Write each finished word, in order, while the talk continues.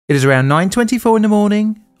It is around 9:24 in the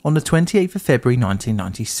morning on the 28th of February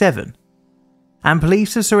 1997, and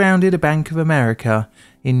police have surrounded a Bank of America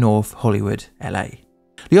in North Hollywood, LA.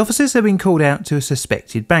 The officers have been called out to a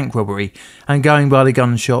suspected bank robbery, and going by the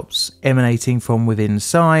gunshots emanating from within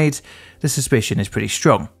inside, the suspicion is pretty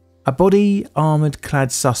strong. A body armoured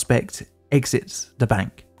clad suspect exits the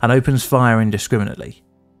bank and opens fire indiscriminately.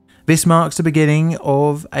 This marks the beginning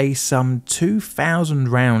of a some 2,000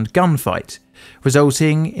 round gunfight,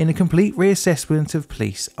 resulting in a complete reassessment of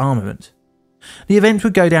police armament. The event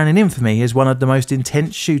would go down in infamy as one of the most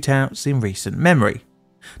intense shootouts in recent memory.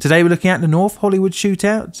 Today we're looking at the North Hollywood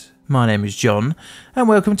Shootout. My name is John, and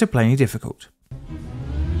welcome to Plainly Difficult.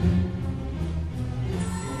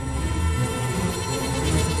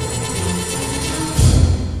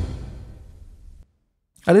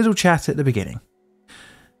 A little chat at the beginning.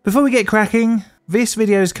 Before we get cracking, this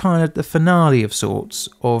video is kind of the finale of sorts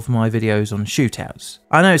of my videos on shootouts.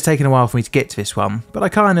 I know it's taken a while for me to get to this one, but I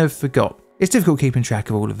kind of forgot. It's difficult keeping track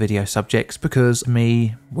of all the video subjects because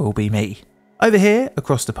me will be me. Over here,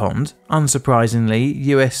 across the pond, unsurprisingly,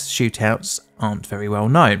 US shootouts aren't very well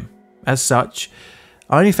known. As such,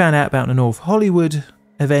 I only found out about the North Hollywood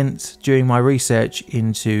event during my research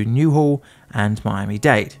into Newhall and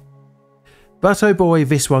Miami-Dade. But oh boy,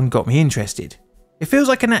 this one got me interested. It feels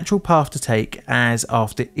like a natural path to take, as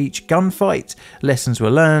after each gunfight, lessons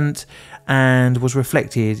were learned and was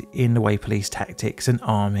reflected in the way police tactics and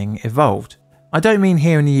arming evolved. I don't mean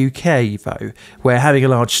here in the UK though, where having a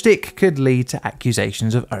large stick could lead to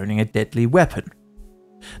accusations of owning a deadly weapon.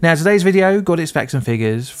 Now today's video got its facts and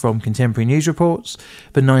figures from contemporary news reports,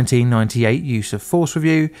 the 1998 use of force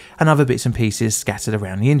review, and other bits and pieces scattered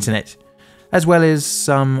around the internet, as well as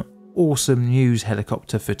some awesome news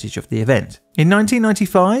helicopter footage of the event. In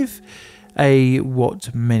 1995,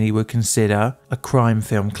 what many would consider a crime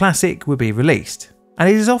film classic would be released, and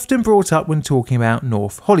it is often brought up when talking about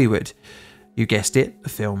North Hollywood. You guessed it, the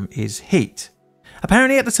film is Heat.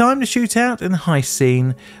 Apparently at the time the shootout and the heist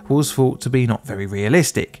scene was thought to be not very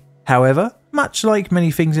realistic. However, much like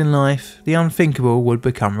many things in life, the unthinkable would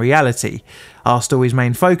become reality. Our story's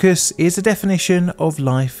main focus is the definition of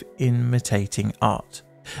life imitating art.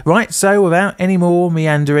 Right, so without any more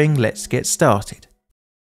meandering, let's get started.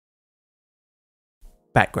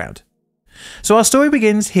 Background. So our story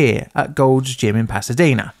begins here at Gold's Gym in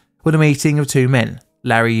Pasadena, with a meeting of two men,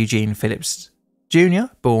 Larry Eugene Phillips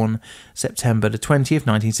Jr., born September the 20th,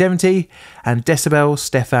 1970, and Decibel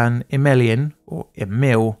Stefan Emelian, or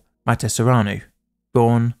Emil Matasareanu,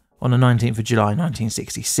 born on the 19th of July,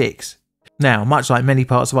 1966. Now, much like many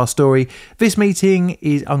parts of our story, this meeting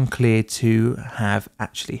is unclear to have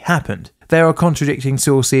actually happened. There are contradicting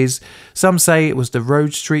sources. Some say it was the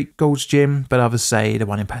Road Street Gold's Gym, but others say the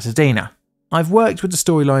one in Pasadena. I've worked with the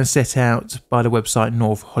storyline set out by the website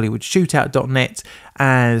NorthHollywoodShootout.net,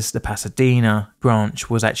 as the Pasadena branch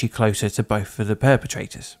was actually closer to both of the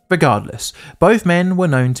perpetrators. Regardless, both men were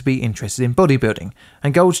known to be interested in bodybuilding,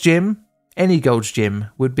 and Gold's Gym, any Gold's Gym,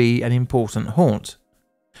 would be an important haunt.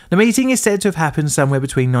 The meeting is said to have happened somewhere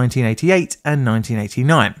between 1988 and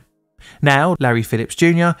 1989. Now, Larry Phillips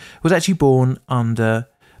Jr. was actually born under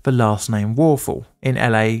the last name Warfel in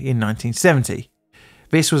LA in 1970.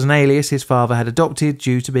 This was an alias his father had adopted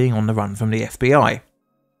due to being on the run from the FBI.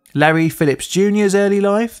 Larry Phillips Jr.'s early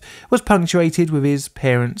life was punctuated with his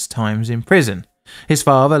parents' times in prison. His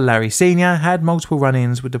father, Larry Sr., had multiple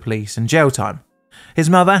run-ins with the police and jail time. His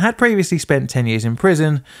mother had previously spent 10 years in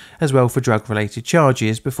prison, as well for drug-related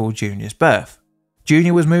charges before Junior's birth.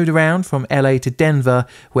 Junior was moved around from LA to Denver,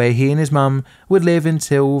 where he and his mum would live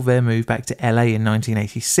until their move back to LA in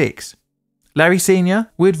 1986. Larry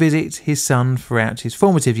Sr. would visit his son throughout his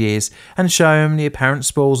formative years and show him the apparent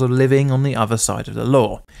spoils of living on the other side of the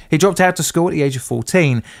law. He dropped out of school at the age of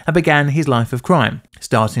 14 and began his life of crime,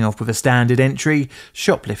 starting off with a standard entry,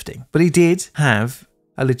 shoplifting. But he did have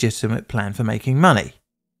a legitimate plan for making money.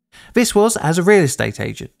 This was as a real estate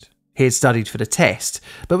agent. He had studied for the test,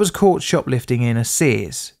 but was caught shoplifting in a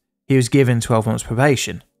Sears. He was given 12 months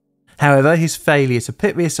probation. However, his failure to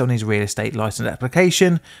put this on his real estate license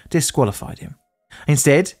application disqualified him.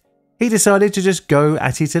 Instead, he decided to just go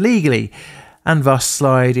at it illegally, and thus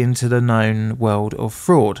slide into the known world of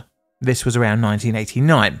fraud. This was around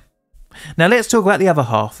 1989. Now let's talk about the other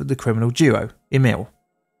half of the criminal duo, Emil.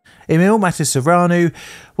 Emil Matasareanu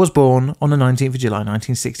was born on the 19th of July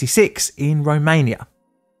 1966 in Romania.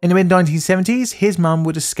 In the mid-1970s, his mum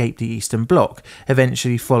would escape the Eastern Bloc,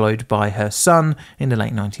 eventually followed by her son in the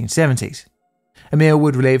late 1970s. Emil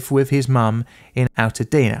would live with his mum in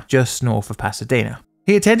Altadena, just north of Pasadena.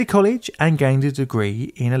 He attended college and gained a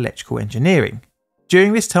degree in electrical engineering.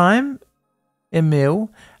 During this time,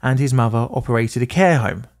 Emil and his mother operated a care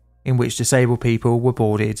home in which disabled people were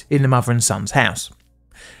boarded in the mother and son's house.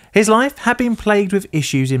 His life had been plagued with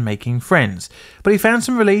issues in making friends, but he found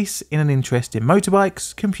some release in an interest in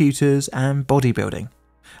motorbikes, computers and bodybuilding.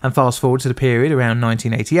 And fast forward to the period around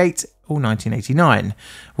 1988 or 1989,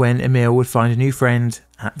 when Emil would find a new friend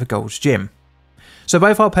at the Gold's Gym. So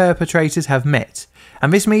both our perpetrators have met,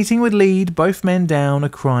 and this meeting would lead both men down a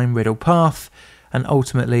crime-riddled path, and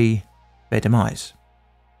ultimately their demise.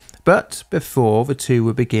 But before the two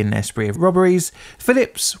would begin their spree of robberies,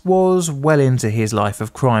 Phillips was well into his life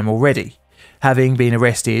of crime already, having been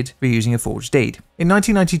arrested for using a forged deed. In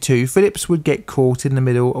 1992, Phillips would get caught in the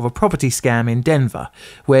middle of a property scam in Denver,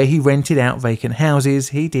 where he rented out vacant houses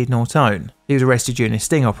he did not own. He was arrested during a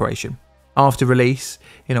sting operation. After release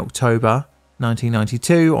in October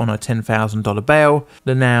 1992 on a $10,000 bail,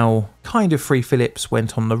 the now kind of free Phillips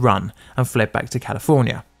went on the run and fled back to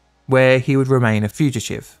California, where he would remain a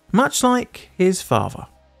fugitive, much like his father.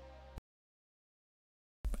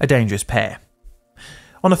 A dangerous pair.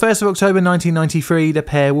 On the 1st of October 1993, the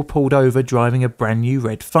pair were pulled over driving a brand new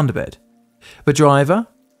red Thunderbird. The driver,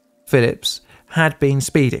 Phillips, had been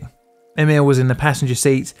speeding. Emil was in the passenger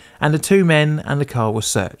seat, and the two men and the car were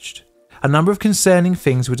searched. A number of concerning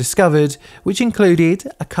things were discovered, which included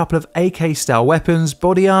a couple of AK-style weapons,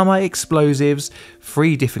 body armour, explosives,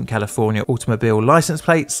 3 different California automobile license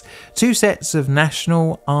plates, 2 sets of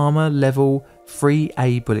National Armour Level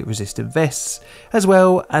 3A bullet-resistant vests, as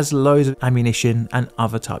well as loads of ammunition and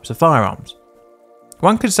other types of firearms.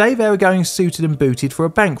 One could say they were going suited and booted for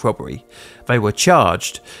a bank robbery. They were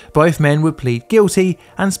charged. Both men would plead guilty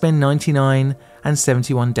and spend 99 and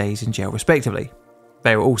 71 days in jail respectively.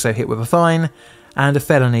 They were also hit with a fine and a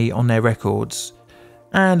felony on their records,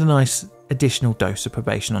 and a nice additional dose of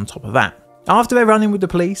probation on top of that. After their run-in with the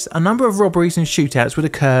police, a number of robberies and shootouts would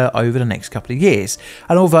occur over the next couple of years,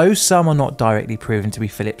 and although some are not directly proven to be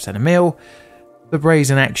Phillips and Emil, the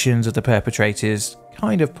brazen actions of the perpetrators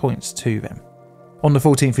kind of points to them. On the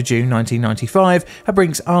 14th of June 1995, a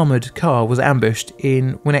Brinks armoured car was ambushed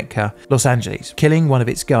in Winnetka, Los Angeles, killing one of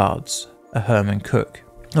its guards, a Herman Cook.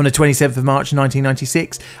 On the 27th of March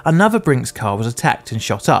 1996, another Brinks car was attacked and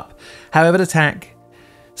shot up. However, the attack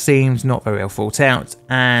seemed not very well thought out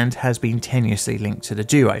and has been tenuously linked to the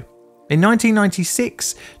duo. In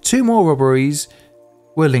 1996, 2 more robberies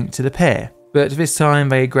were linked to the pair, but this time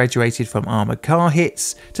they graduated from armoured car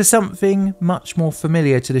hits to something much more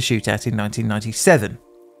familiar to the shootout in 1997.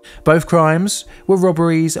 Both crimes were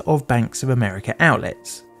robberies of Banks of America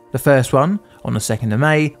outlets. The first one, on the 2nd of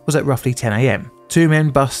May, was at roughly 10 AM. 2 men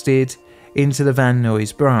busted into the Van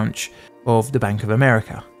Nuys branch of the Bank of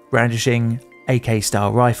America, brandishing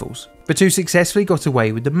AK-style rifles. The 2 successfully got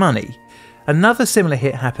away with the money. Another similar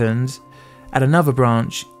hit happened at another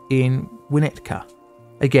branch in Winnetka.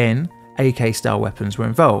 Again, AK-style weapons were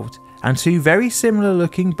involved, and 2 very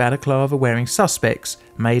similar-looking balaclava-wearing suspects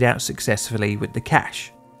made out successfully with the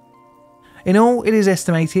cash. In all, it is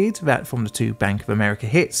estimated that from the 2 Bank of America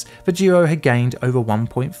hits, the duo had gained over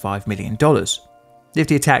 $1.5 million. If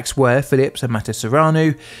the attacks were Phillips and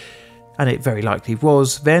Matasauranu, and it very likely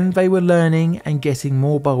was, then they were learning and getting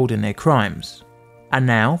more bold in their crimes. And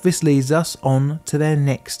now this leads us on to their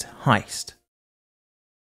next heist.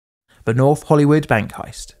 The North Hollywood Bank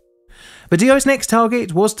Heist. The duo's next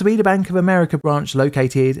target was to be the Bank of America branch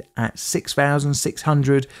located at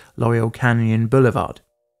 6600 Laurel Canyon Boulevard.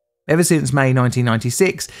 Ever since May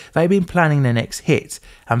 1996, they had been planning their next hit,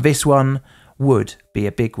 and this one would be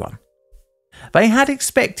a big one. They had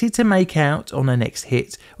expected to make out on their next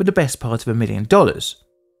hit with the best part of $1 million.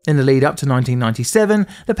 In the lead up to 1997,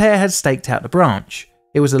 the pair had staked out the branch.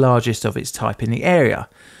 It was the largest of its type in the area,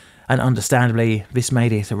 and understandably, this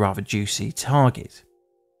made it a rather juicy target.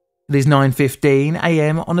 It is 9:15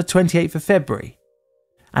 AM on the 28th of February,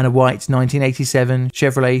 and a white 1987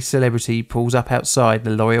 Chevrolet Celebrity pulls up outside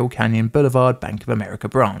the Laurel Canyon Boulevard Bank of America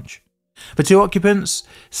branch. The 2 occupants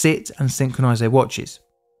sit and synchronise their watches.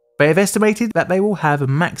 They have estimated that they will have a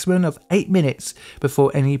maximum of 8 minutes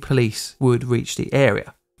before any police would reach the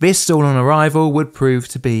area. This stolen arrival would prove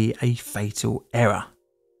to be a fatal error.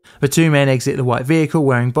 The 2 men exit the white vehicle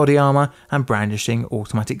wearing body armour and brandishing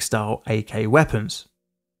automatic-style AK weapons.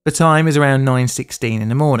 The time is around 9:16 in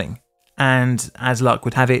the morning, and as luck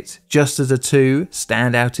would have it, just as the 2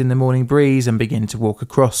 stand out in the morning breeze and begin to walk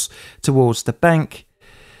across towards the bank,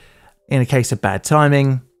 in a case of bad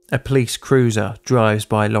timing, a police cruiser drives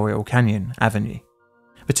by Laurel Canyon Avenue.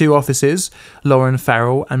 The 2 officers, Lauren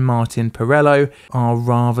Farrell and Martin Perello, are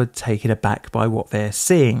rather taken aback by what they're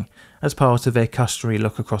seeing as part of their customary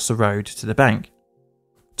look across the road to the bank.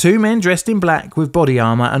 Two men dressed in black with body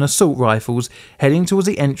armour and assault rifles heading towards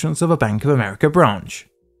the entrance of a Bank of America branch.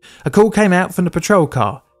 A call came out from the patrol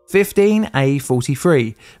car,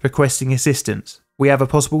 15A43, requesting assistance. We have a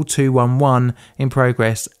possible 211 in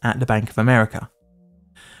progress at the Bank of America.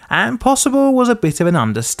 And possible was a bit of an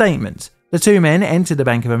understatement. The two men entered the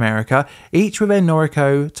Bank of America, each with their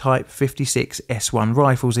Noriko Type 56 S1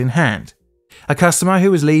 rifles in hand. A customer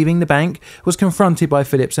who was leaving the bank was confronted by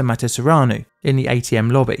Phillips and Matasauranu in the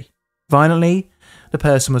ATM lobby. Violently, the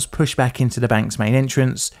person was pushed back into the bank's main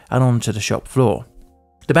entrance and onto the shop floor.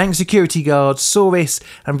 The bank security guards saw this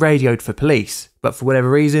and radioed for police, but for whatever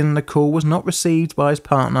reason the call was not received by his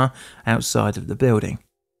partner outside of the building.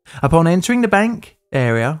 Upon entering the bank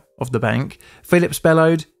area of the bank, Phillips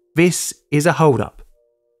bellowed, "This is a hold-up."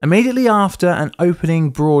 Immediately after, an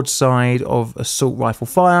opening broadside of assault rifle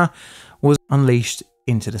fire was unleashed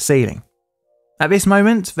into the ceiling. At this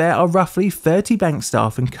moment, there are roughly 30 bank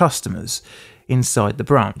staff and customers inside the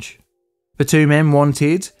branch. The two men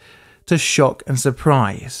wanted to shock and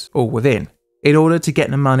surprise all within, in order to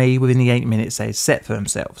get the money within the 8 minutes they had set for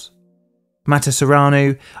themselves.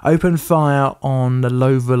 Matasauranu opened fire on the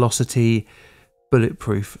low-velocity,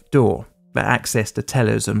 bulletproof door that accessed the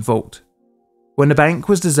tellers and vault. When the bank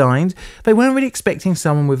was designed, they weren't really expecting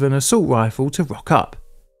someone with an assault rifle to rock up.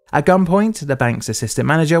 At gunpoint, the bank's assistant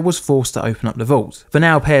manager was forced to open up the vault. For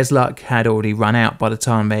now, Pear's luck had already run out by the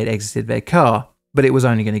time they had exited their car, but it was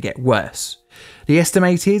only going to get worse. The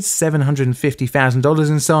estimated $750,000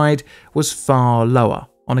 inside was far lower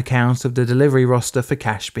on account of the delivery roster for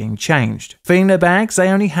cash being changed. Filling their bags, they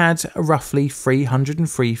only had roughly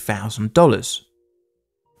 $303,000.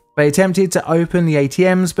 They attempted to open the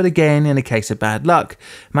ATMs, but again, in a case of bad luck,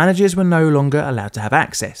 managers were no longer allowed to have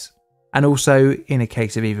access. And also, in a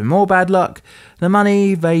case of even more bad luck, the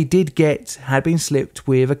money they did get had been slipped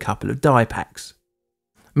with a couple of die packs,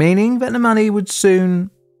 meaning that the money would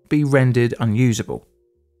soon be rendered unusable.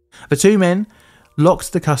 The two men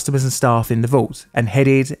locked the customers and staff in the vault and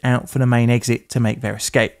headed out for the main exit to make their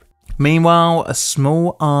escape. Meanwhile, a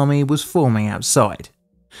small army was forming outside.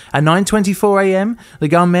 At 9:24 AM, the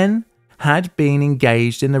gunmen had been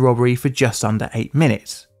engaged in the robbery for just under 8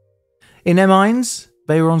 minutes. In their minds,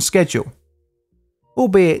 they were on schedule,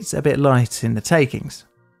 albeit a bit light in the takings.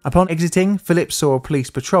 Upon exiting, Phillips saw a police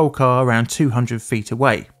patrol car around 200 feet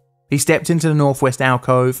away. He stepped into the northwest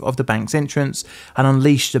alcove of the bank's entrance and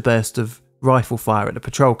unleashed a burst of rifle fire at the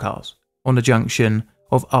patrol cars on the junction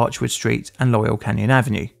of Archwood Street and Loyal Canyon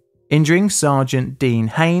Avenue, injuring Sergeant Dean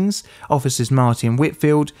Haynes, Officers Martin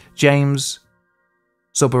Whitfield, James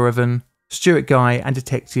Soborovan, Stuart Guy and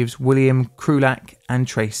Detectives William Krulak and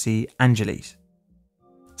Tracy Angeles.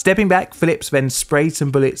 Stepping back, Phillips then sprayed some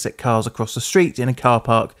bullets at cars across the street in a car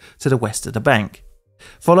park to the west of the bank,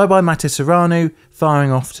 followed by Matasauranu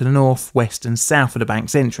firing off to the north, west and south of the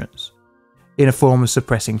bank's entrance, in a form of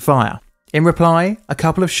suppressing fire. In reply, a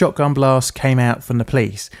couple of shotgun blasts came out from the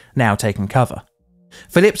police, now taking cover.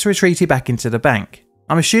 Phillips retreated back into the bank.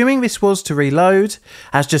 I'm assuming this was to reload,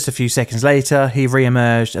 as just a few seconds later he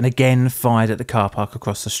re-emerged and again fired at the car park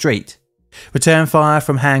across the street. Return fire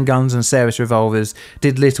from handguns and service revolvers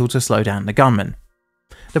did little to slow down the gunman.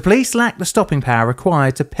 The police lacked the stopping power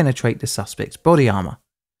required to penetrate the suspect's body armour.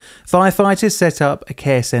 Firefighters set up a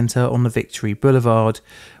care centre on the Victory Boulevard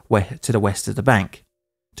to the west of the bank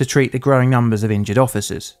to treat the growing numbers of injured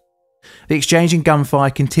officers. The exchange in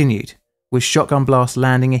gunfire continued, with shotgun blasts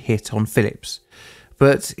landing a hit on Phillips,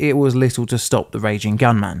 but it was little to stop the raging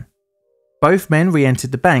gunman. Both men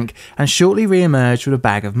re-entered the bank and shortly re-emerged with a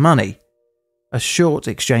bag of money. A short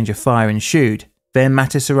exchange of fire ensued, then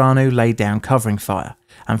Matasauranu laid down covering fire,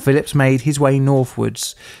 and Phillips made his way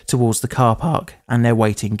northwards towards the car park and their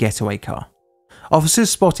waiting getaway car. Officers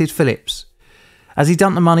spotted Phillips as he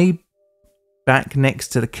dumped the money back next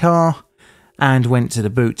to the car and went to the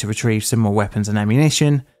boot to retrieve some more weapons and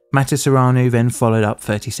ammunition. Matasauranu then followed up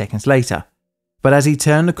 30 seconds later, but as he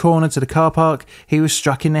turned the corner to the car park, he was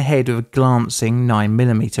struck in the head with a glancing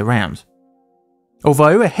 9mm round.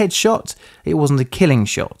 Although a headshot, it wasn't a killing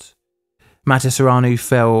shot. Matasauranu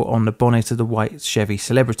fell on the bonnet of the white Chevy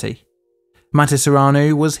Celebrity.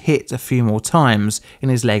 Matasauranu was hit a few more times in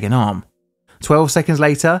his leg and arm. 12 seconds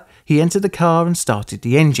later, he entered the car and started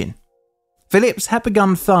the engine. Phillips had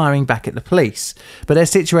begun firing back at the police, but their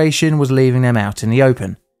situation was leaving them out in the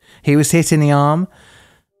open. He was hit in the arm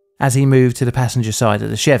as he moved to the passenger side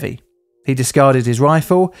of the Chevy. He discarded his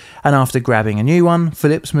rifle, and after grabbing a new one,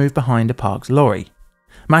 Phillips moved behind a parked lorry.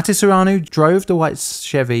 Matasauranu drove the white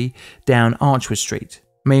Chevy down Archwood Street.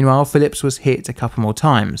 Meanwhile, Phillips was hit a couple more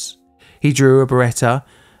times. He drew a Beretta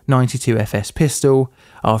 92 FS pistol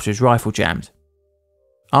after his rifle jammed.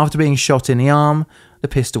 After being shot in the arm, the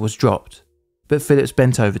pistol was dropped, but Phillips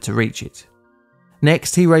bent over to reach it.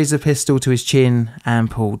 Next, he raised the pistol to his chin and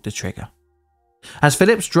pulled the trigger. As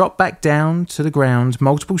Phillips dropped back down to the ground,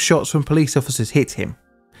 multiple shots from police officers hit him.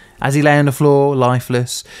 As he lay on the floor,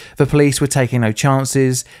 lifeless, the police were taking no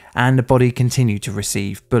chances, and the body continued to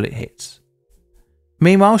receive bullet hits.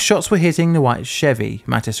 Meanwhile, shots were hitting the white Chevy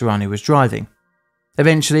Mattisaranu was driving.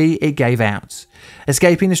 Eventually, it gave out.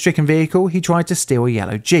 Escaping the stricken vehicle, he tried to steal a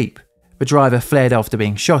yellow Jeep. The driver fled after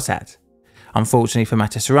being shot at. Unfortunately for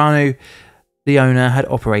Mattisaranu, the owner had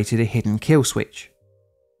operated a hidden kill switch.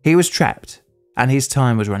 He was trapped, and his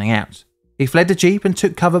time was running out. He fled the Jeep and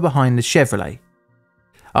took cover behind the Chevrolet,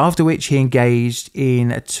 after which he engaged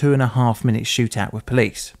in a 2.5-minute shootout with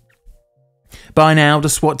police. By now, the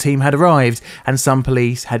SWAT team had arrived, and some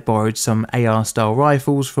police had borrowed some AR-style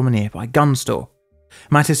rifles from a nearby gun store.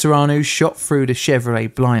 Mattisaranu shot through the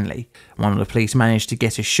Chevrolet blindly. One of the police managed to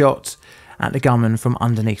get a shot at the gunman from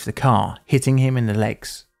underneath the car, hitting him in the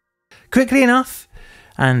legs. Quickly enough,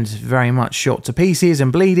 and very much shot to pieces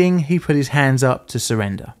and bleeding, he put his hands up to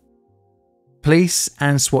surrender. Police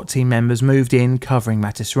and SWAT team members moved in, covering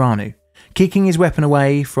Mattisaranu, kicking his weapon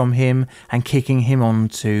away from him and kicking him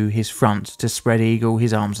onto his front to spread eagle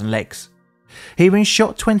his arms and legs. He had been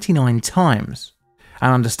shot 29 times,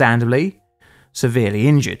 and understandably, severely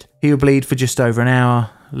injured. He would bleed for just over an hour,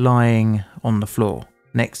 lying on the floor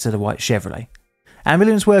next to the white Chevrolet.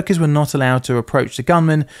 Ambulance workers were not allowed to approach the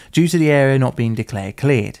gunman due to the area not being declared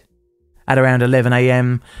cleared. At around 11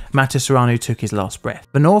 a.m, Mattisaranu took his last breath.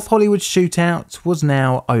 The North Hollywood shootout was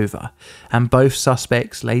now over, and both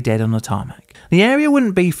suspects lay dead on the tarmac. The area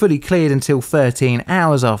wouldn't be fully cleared until 13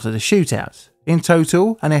 hours after the shootout. In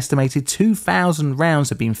total, an estimated 2,000 rounds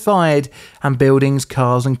had been fired, and buildings,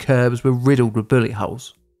 cars and curbs were riddled with bullet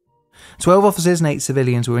holes. 12 officers and 8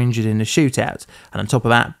 civilians were injured in the shootout, and on top of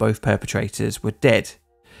that, both perpetrators were dead.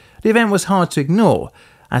 The event was hard to ignore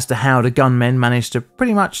as to how the gunmen managed to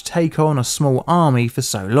pretty much take on a small army for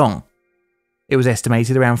so long. It was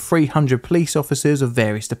estimated around 300 police officers of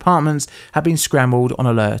various departments had been scrambled on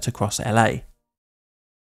alert across LA.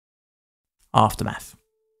 Aftermath.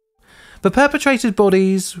 The perpetrators'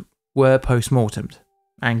 bodies were post-mortemed,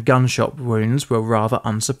 and gunshot wounds were rather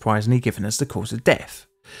unsurprisingly given as the cause of death.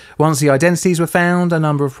 Once the identities were found, a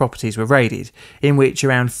number of properties were raided, in which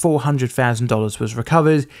around $400,000 was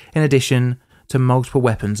recovered, in addition to multiple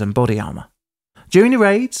weapons and body armour. During the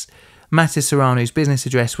raids, Mattisaranu's business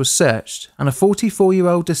address was searched, and a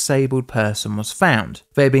 44-year-old disabled person was found.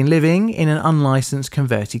 They had been living in an unlicensed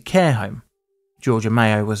converted care home. Georgia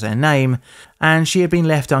Mayo was their name, and she had been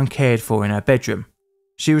left uncared for in her bedroom.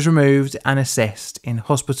 She was removed and assessed in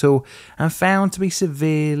hospital and found to be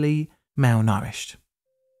severely malnourished.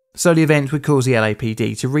 So the event would cause the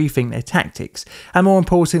LAPD to rethink their tactics, and more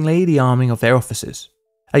importantly, the arming of their officers.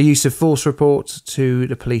 A use of force report to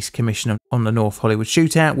the police commissioner on the North Hollywood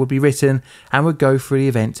shootout would be written and would go through the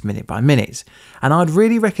event minute by minute, and I'd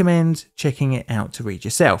really recommend checking it out to read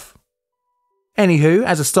yourself. Anywho,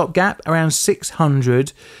 as a stopgap, around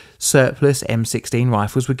 600 surplus M16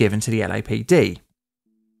 rifles were given to the LAPD.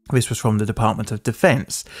 This was from the Department of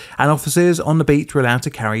Defense, and officers on the beat were allowed to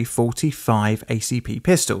carry 45 ACP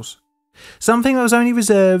pistols, something that was only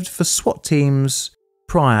reserved for SWAT teams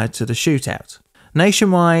prior to the shootout.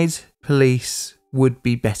 Nationwide, police would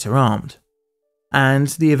be better armed, and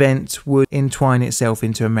the event would entwine itself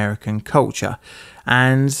into American culture,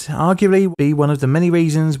 and arguably be one of the many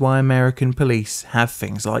reasons why American police have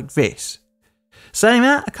things like this. Saying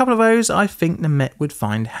that, a couple of those I think the Met would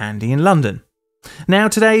find handy in London. Now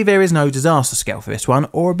today there is no disaster scale for this one,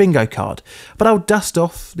 or a bingo card, but I'll dust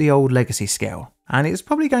off the old legacy scale, and it's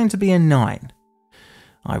probably going to be a 9.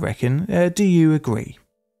 I reckon. Do you agree?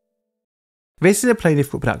 This is a Play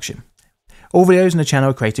Difficult production. All videos on the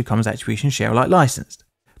channel are Creative Commons Attribution Share Alike licensed.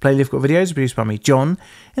 Play Difficult videos are produced by me, John,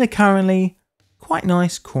 in a currently quite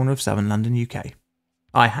nice corner of southern London, UK.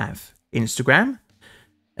 I have Instagram,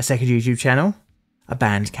 a second YouTube channel, a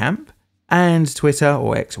Bandcamp, and Twitter,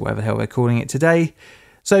 or X, or whatever the hell we're calling it today.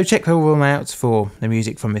 So check all of them out for the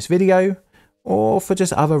music from this video, or for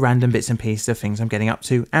just other random bits and pieces of things I'm getting up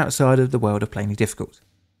to outside of the world of Plainly Difficult.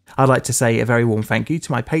 I'd like to say a very warm thank you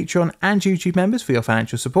to my Patreon and YouTube members for your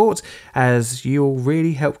financial support, as you'll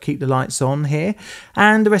really help keep the lights on here,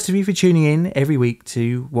 and the rest of you for tuning in every week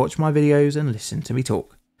to watch my videos and listen to me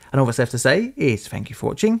talk. And all that's left to say is thank you for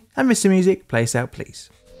watching, and Mr. Music, play us out please.